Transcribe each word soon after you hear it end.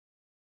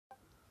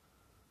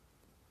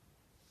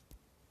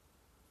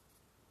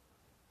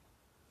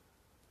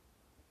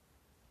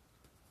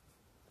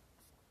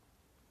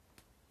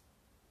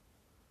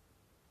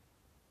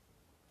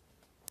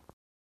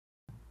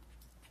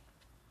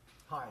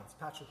Hi, it's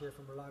Patrick here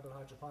from Reliable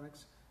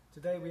Hydroponics.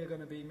 Today we are going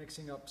to be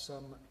mixing up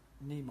some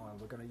neem oil.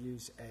 We're going to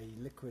use a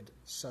liquid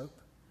soap,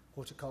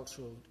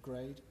 horticultural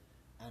grade,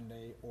 and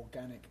a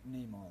organic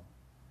neem oil.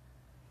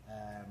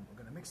 We're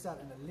going to mix that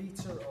in a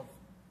litre of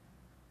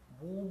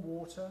warm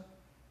water.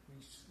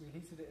 We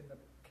heated it in the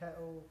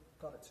kettle,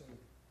 got it to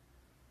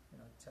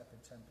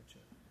tepid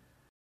temperature.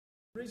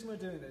 The reason we're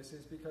doing this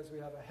is because we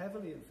have a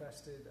heavily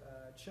infested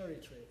cherry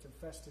tree. It's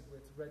infested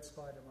with red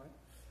spider mite.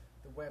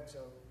 The webs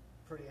are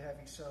pretty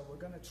heavy, so we're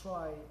going to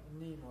try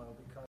neem oil.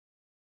 Because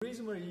the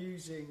reason we're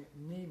using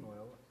neem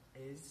oil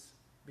is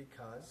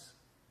because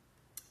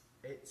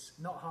it's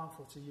not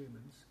harmful to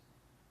humans.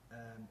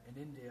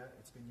 In India,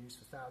 it's been used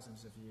for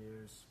thousands of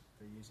years.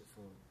 They use it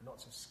for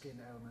lots of skin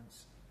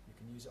ailments. You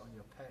can use it on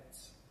your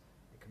pets.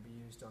 It can be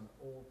used on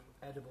all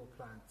edible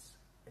plants.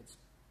 It's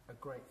a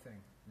great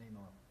thing, neem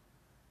oil.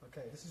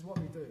 Okay, this is what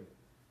we do.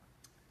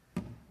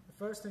 The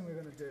first thing we're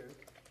going to do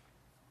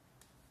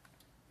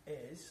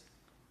is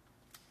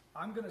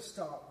I'm going to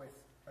start with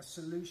a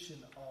solution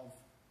of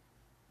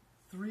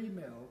 3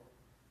 ml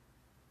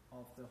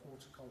of the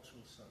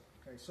horticultural soap.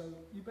 Okay, so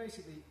you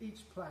basically,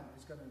 each plant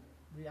is going to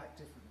react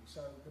differently.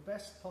 So the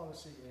best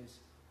policy is,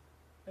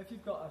 if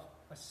you've got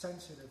a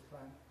sensitive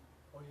plant,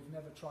 or you've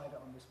never tried it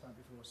on this plant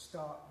before,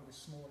 start with a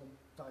smaller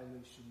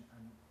dilution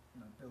and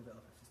build it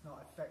up. If it's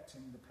not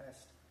affecting the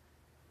pest,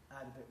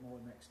 add a bit more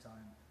next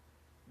time.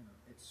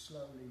 It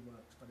slowly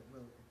works, but it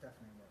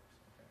definitely works.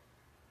 Okay.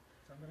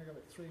 So I'm going to go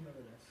with 3 ml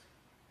of this.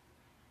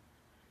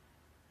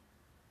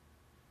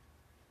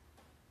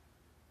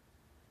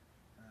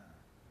 Okay.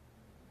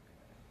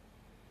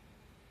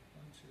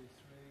 1, 2,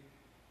 3.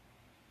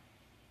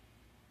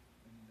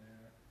 In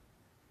there.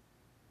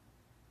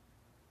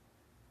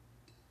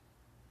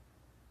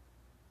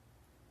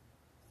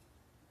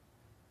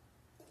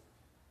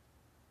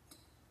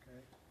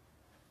 Okay.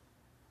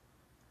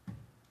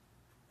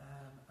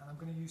 And I'm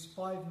going to use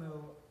 5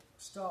 ml,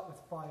 start with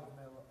 5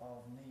 ml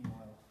of neem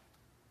oil.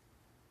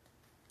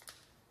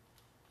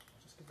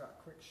 I'll just give that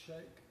a quick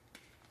shake.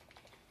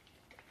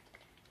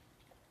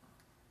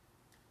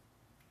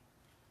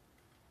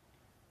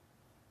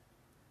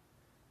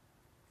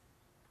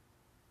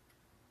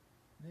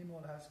 Neem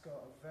oil has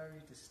got a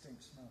very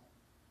distinct smell.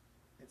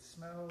 It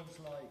smells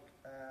like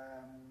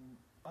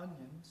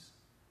onions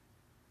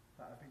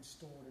that have been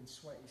stored in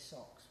sweaty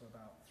socks for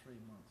about 3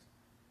 months.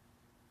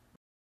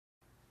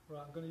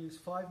 Right, I'm going to use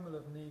 5 ml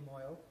of neem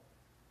oil.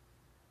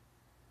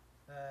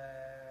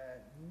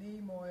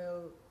 Neem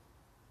oil,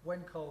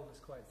 when cold, is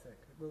quite thick.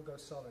 It will go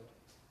solid.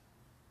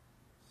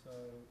 So,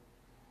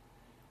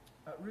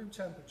 at room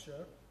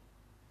temperature,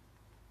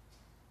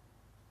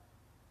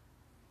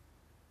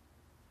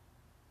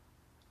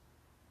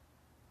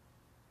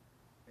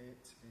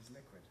 it is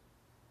liquid.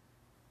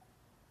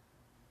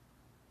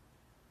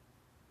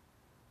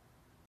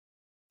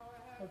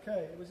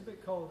 Okay, it was a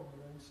bit cold in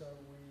the room, so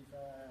we've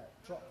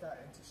dropped that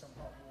into some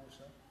hot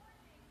water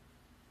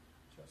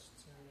just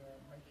to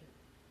make it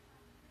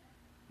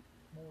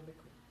more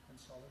liquid and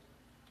solid,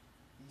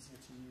 easier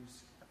to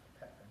use at the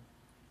pet bin.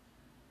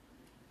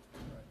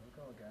 Right, we'll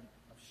go again.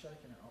 I've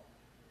shaken it up,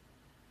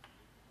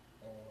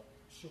 or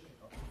shook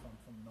it up if I'm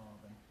from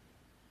Northern.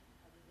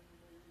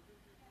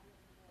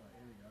 Right,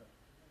 here we go.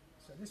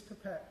 So this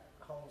pipette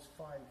holds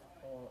 5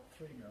 or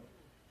 3 ml.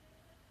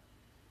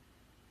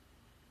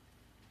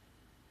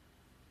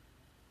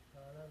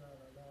 La la la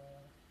la la.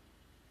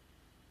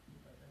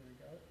 Right, there we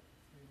go.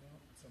 3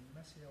 ml. It's a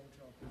messy old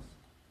job, this.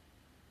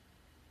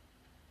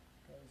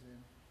 Goes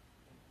in.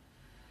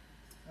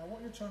 Now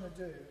what you're trying to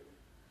do,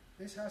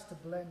 this has to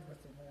blend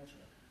with the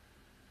water.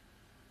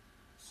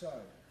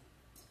 So,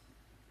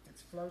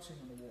 it's floating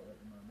in the water at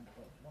the moment,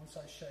 but once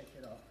I shake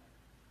it up,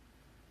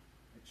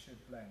 it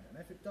should blend. And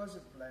if it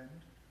doesn't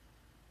blend,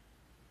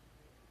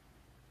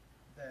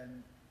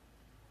 then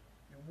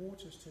your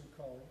water's too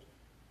cold,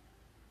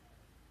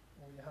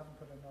 or you haven't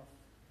put enough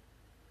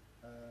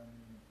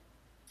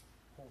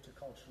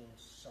horticultural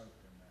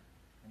soap in there,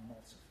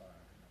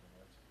 emulsifier in other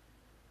words.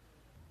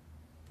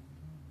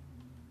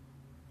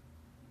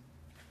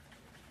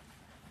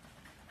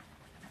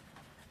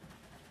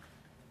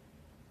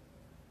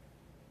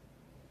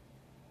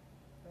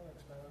 That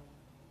looks better.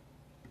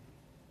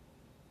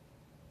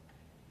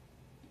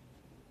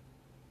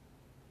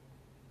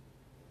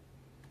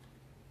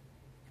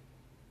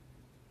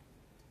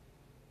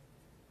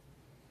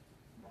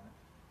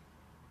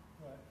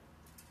 Right.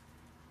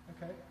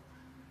 Okay.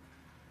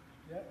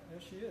 Yeah,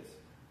 there she is.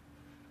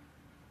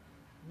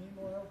 Neem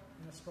oil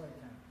in a spray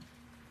can.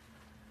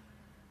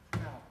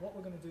 Now, what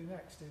we're going to do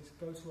next is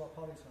go to our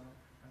polytunnel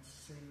and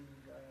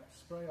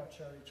spray our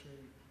cherry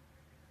tree,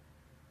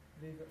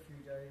 leave it a few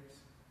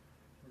days.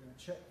 We're going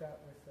to check that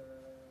with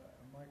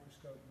a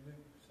microscope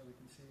loop so we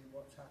can see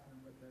what's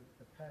happening with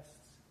the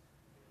pests,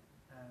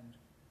 and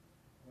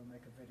we'll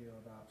make a video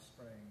about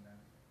spraying them,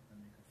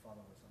 and you can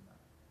follow us on that.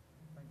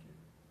 Thank you.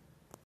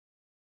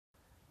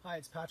 Hi,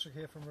 it's Patrick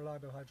here from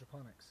Reliable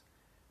Hydroponics.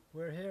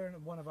 We're here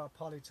in one of our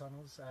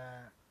polytunnels.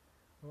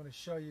 We want to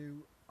show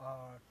you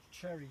our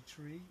cherry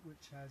tree,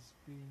 which has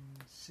been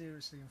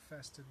seriously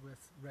infested with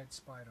red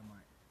spider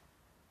mite.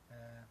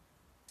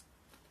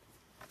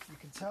 You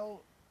can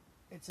tell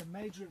it's a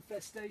major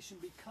infestation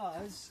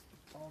because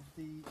of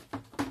the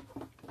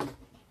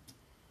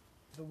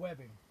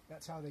webbing.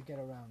 That's how they get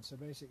around. So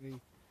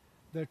basically,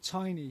 they're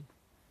tiny.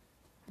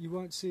 You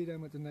won't see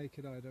them with the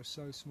naked eye. They're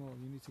so small.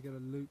 You need to get a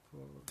loop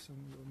or some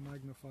little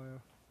magnifier.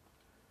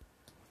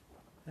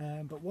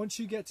 But once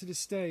you get to the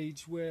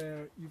stage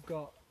where you've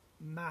got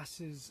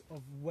masses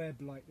of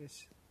web like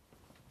this,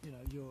 you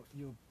know,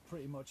 you're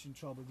pretty much in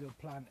trouble. Your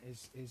plant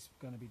is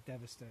going to be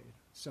devastated.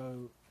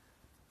 So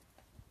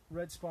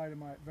red spider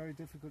mite, very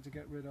difficult to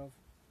get rid of.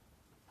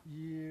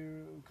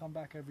 You come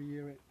back every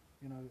year. It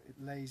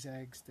lays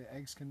eggs. The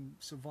eggs can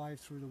survive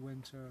through the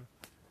winter.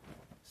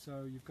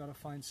 So you've got to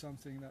find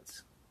something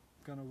that's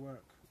going to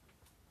work.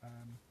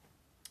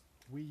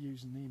 We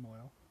use neem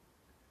oil.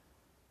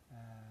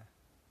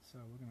 So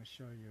we're going to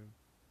show you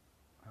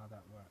how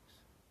that works.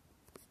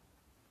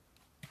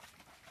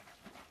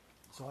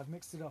 So I've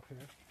mixed it up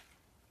here.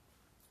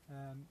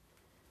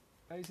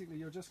 Basically,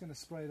 you're just going to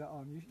spray that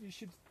on. You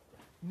should.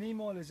 Neem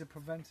oil is a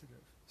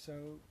preventative.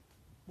 So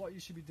what you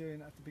should be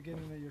doing at the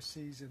beginning of your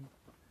season,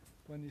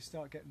 when you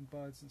start getting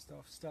buds and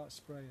stuff, start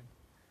spraying.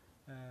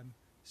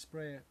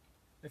 Spray it.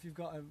 If you've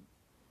got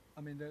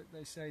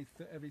they say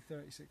every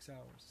 36 hours.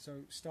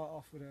 So start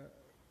off with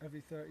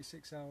every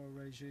 36-hour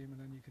regime, and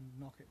then you can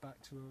knock it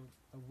back to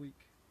a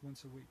week,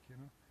 once a week, you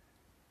know,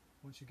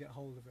 once you get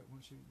hold of it,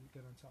 once you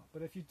get on top.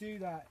 But if you do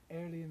that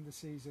early in the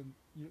season,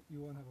 you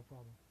won't have a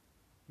problem.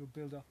 You'll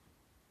build up,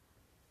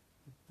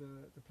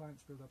 the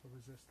plants build up a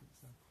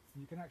resistance then.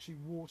 And you can actually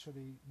water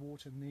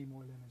neem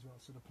oil in as well,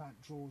 so the plant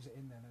draws it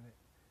in then and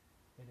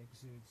it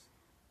exudes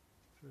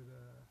through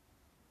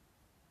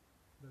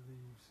the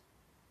leaves.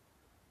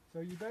 So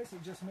you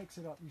basically just mix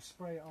it up, you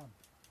spray it on.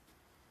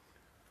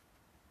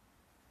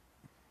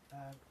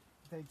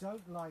 They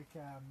don't like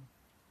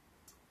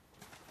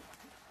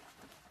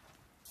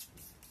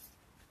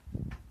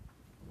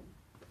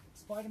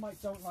spider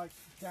mite don't like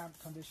damp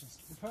conditions.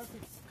 The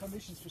perfect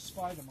conditions for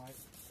spider mite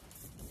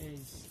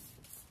is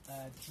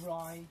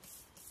dry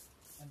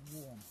and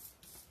warm.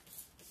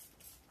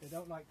 They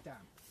don't like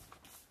damp.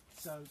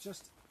 So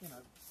just,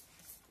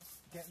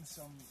 getting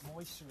some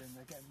moisture in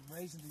there,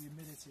 raising the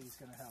humidity is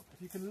going to help.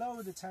 If you can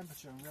lower the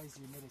temperature and raise the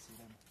humidity,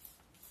 then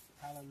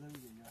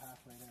hallelujah, you're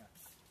halfway there.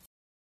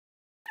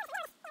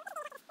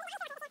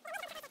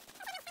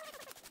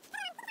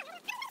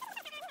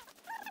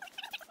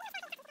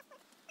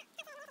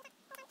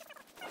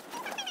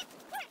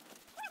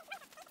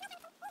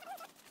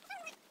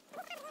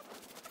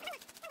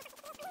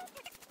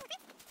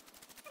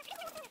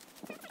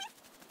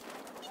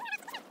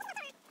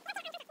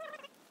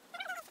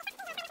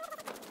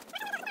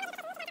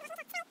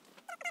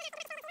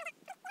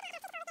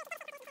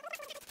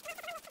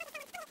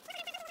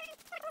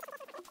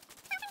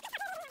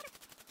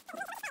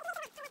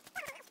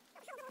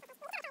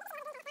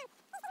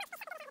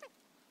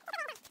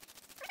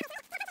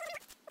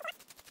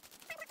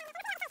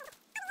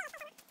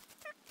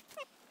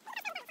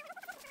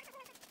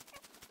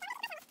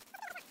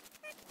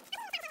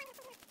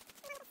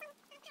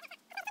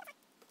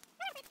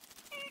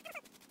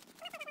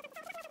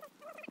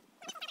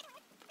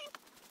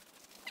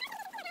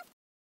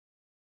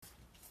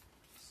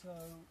 So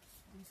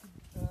we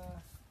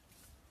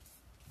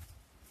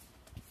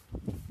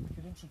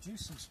could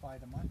introduce some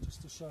spider mite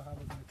just to show how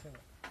we're going to kill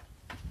it.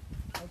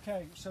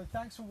 Okay, so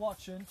thanks for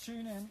watching.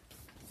 Tune in.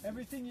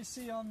 Everything you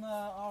see on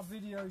our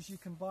videos you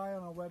can buy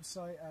on our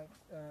website at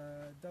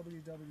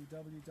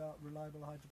www.reliablehydroponics.com.